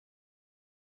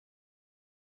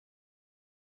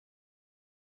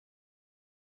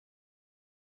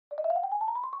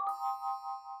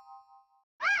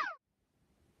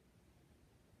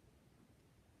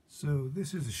So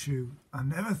this is a shoe I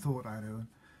never thought I'd own.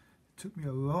 It took me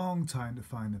a long time to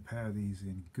find a pair of these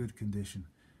in good condition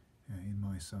in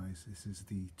my size. This is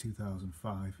the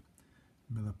 2005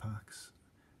 Miller Packs.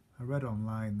 I read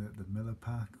online that the Miller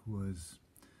Pack was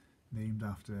named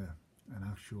after an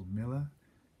actual miller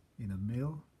in a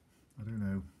mill. I don't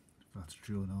know if that's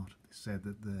true or not. They said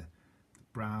that the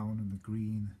brown and the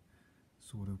green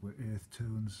sort of were earth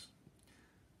tones.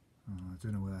 I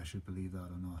don't know whether I should believe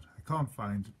that or not. I can't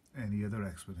find any other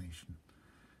explanation,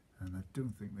 and I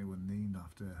don't think they were named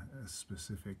after a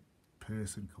specific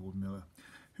person called Miller.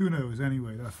 Who knows?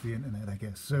 Anyway, that's the internet, I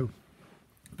guess. So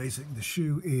basically the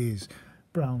shoe is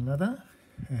brown leather,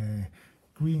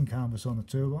 green canvas on the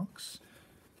toe box,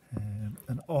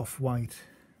 an off-white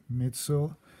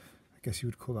midsole. I guess you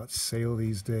would call that sail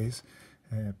these days.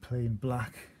 Plain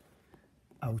black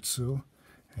outsole.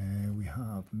 We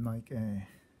have Nike Air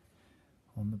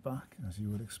on the back, as you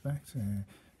would expect.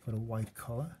 Got a white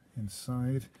collar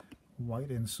inside, white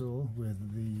insole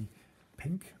with the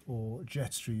pink, or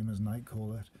Jetstream as Nike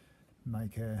call it,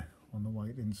 Nike Air on the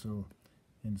white insole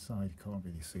inside. You can't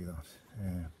really see that.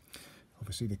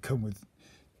 Obviously they come with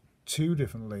two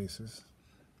different laces.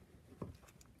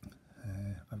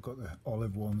 I've got the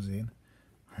olive ones in.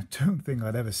 I don't think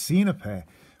I'd ever seen a pair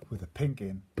with a pink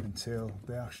in until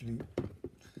they actually,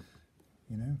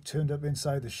 you know, turned up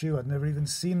inside the shoe. I'd never even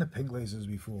seen the pink laces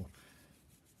before.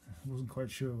 I wasn't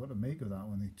quite sure what to make of that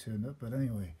when they turned up, but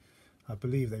anyway, I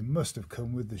believe they must have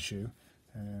come with the shoe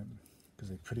because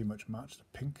they pretty much match the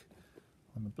pink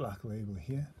on the black label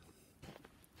here.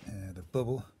 The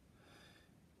bubble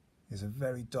is a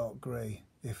very dark grey,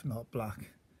 if not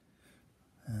black.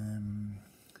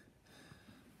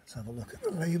 Let's have a look at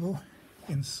the label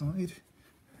inside.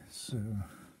 So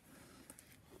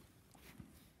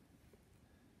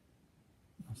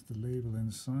that's the label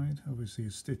inside. Obviously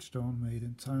it's stitched on, made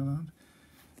in Thailand.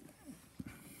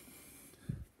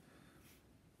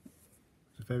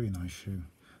 It's a very nice shoe.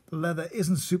 The leather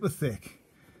isn't super thick,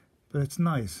 but it's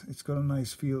nice. It's got a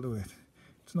nice feel to it.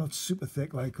 It's not super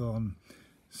thick like on,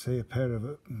 say, a pair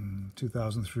of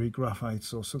 2003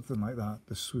 Graphites or something like that,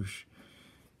 the swoosh.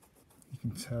 You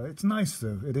can tell. It's nice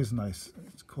though. It is nice.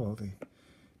 It's quality.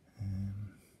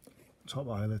 Top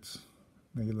eyelets.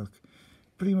 They look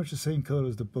pretty much the same colour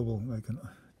as the bubble, like a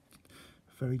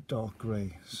very dark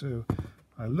grey. So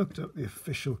I looked up the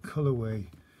official colourway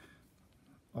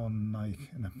on Nike,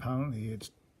 and apparently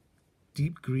it's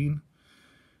deep green,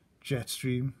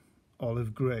 Jetstream,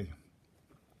 olive grey.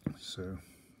 So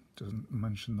it doesn't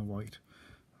mention the white.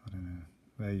 I don't know.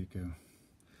 There you go.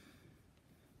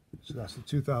 So that's the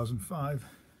 2005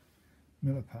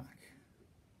 Miller Pack.